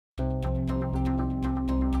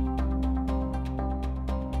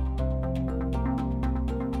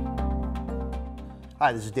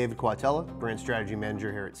Hi, this is David Quatella, Brand Strategy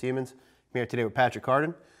Manager here at Siemens. I'm here today with Patrick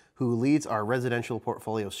Carden, who leads our residential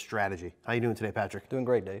portfolio strategy. How are you doing today, Patrick? Doing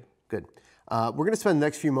great, Dave. Good. We're going to spend the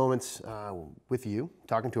next few moments with you,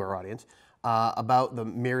 talking to our audience, about the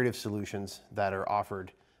myriad of solutions that are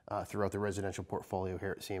offered throughout the residential portfolio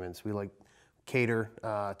here at Siemens. We cater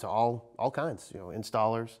to all kinds,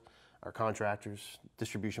 installers, our contractors,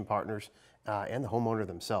 distribution partners, and the homeowner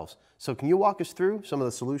themselves. So can you walk us through some of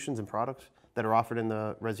the solutions and products that are offered in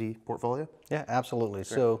the Resi portfolio? Yeah, absolutely. Great.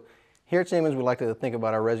 So here at Siemens, we like to think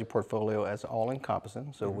about our Resi portfolio as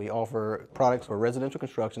all-encompassing. So we offer products for residential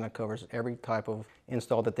construction that covers every type of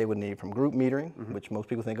install that they would need, from group metering, which most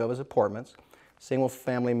people think of as apartments,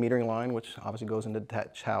 single-family metering line, which obviously goes into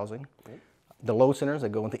detached housing, the load centers that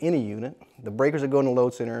go into any unit, the breakers that go into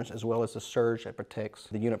load centers, as well as the surge that protects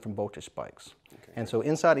the unit from voltage spikes. And so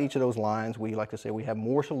inside each of those lines, we like to say we have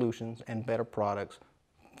more solutions and better products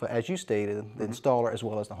for, as you stated, the installer as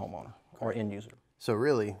well as the homeowner or end user. So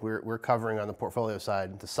really, we're covering on the portfolio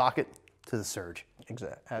side the socket to the surge.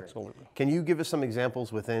 Exactly, absolutely. Can you give us some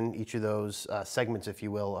examples within each of those segments, if you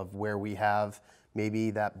will, of where we have maybe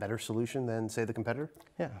that better solution than, say, the competitor?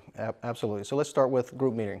 Yeah, absolutely. So let's start with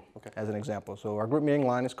group metering as an example. So our group metering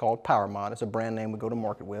line is called PowerMod. It's a brand name we go to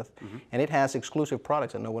market with, and it has exclusive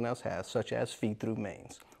products that no one else has, such as feed-through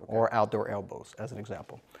mains or outdoor elbows, as an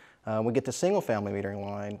example. We get the single-family metering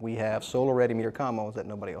line. We have solar-ready meter combos that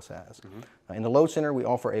nobody else has. In the load center, we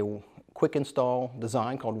offer a quick install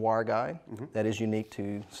design called Wire Guide that is unique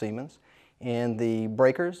to Siemens. And the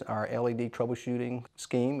breakers, our LED troubleshooting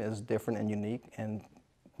scheme is different and unique, and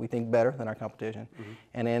we think better than our competition.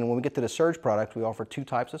 And then when we get to the surge product, we offer two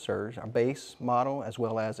types of surge, our base model as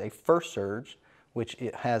well as a first surge, which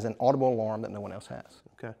it has an audible alarm that no one else has.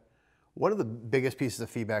 Okay. One of the biggest pieces of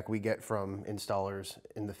feedback we get from installers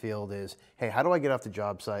in the field is, hey, how do I get off the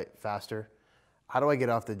job site faster? How do I get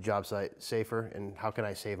off the job site safer? And how can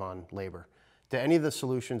I save on labor? Do any of the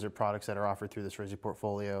solutions or products that are offered through this Resi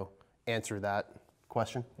portfolio answer that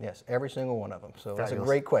question? Yes, every single one of them. So Fabulous. That's a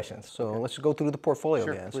great question. So let's go through the portfolio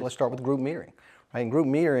again. So let's start with group metering. Right, in group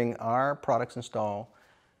metering, our products install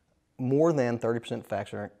more than 30%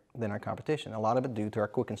 faster than our competition. A lot of it due to our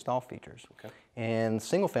quick install features. And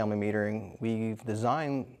single family metering, we've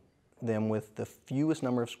designed them with the fewest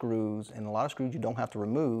number of screws and a lot of screws you don't have to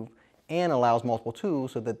remove, and allows multiple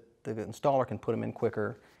tools so that the installer can put them in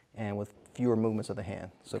quicker and with fewer movements of the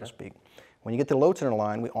hand, so to speak. When you get the load center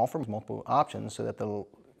line, we offer multiple options so that the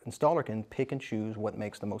installer can pick and choose what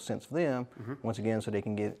makes the most sense for them, once again, so they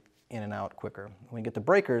can get in and out quicker. When you get the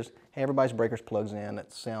breakers, hey, everybody's breakers plugs in.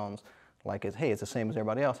 It sounds like it's the same as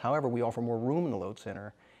everybody else. However, we offer more room in the load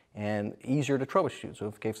center and easier to troubleshoot. So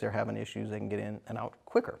if in case they're having issues, they can get in and out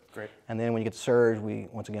quicker. Great. And then when you get to surge, we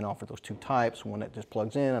once again offer those two types, one that just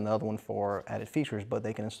plugs in and the other one for added features, but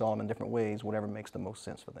they can install them in different ways, whatever makes the most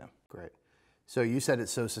sense for them. Great. So you said it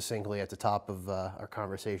so succinctly at the top of our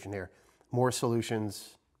conversation here. More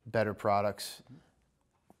solutions, better products.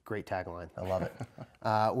 Great tagline. I love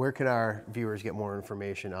it. Where can our viewers get more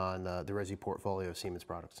information on the Resi portfolio of Siemens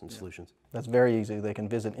products and solutions? That's very easy. They can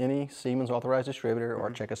visit any Siemens authorized distributor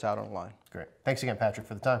or check us out online. Great. Thanks again, Patrick,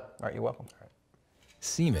 for the time. All right, you're welcome.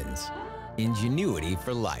 Siemens, ingenuity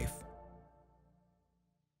for life.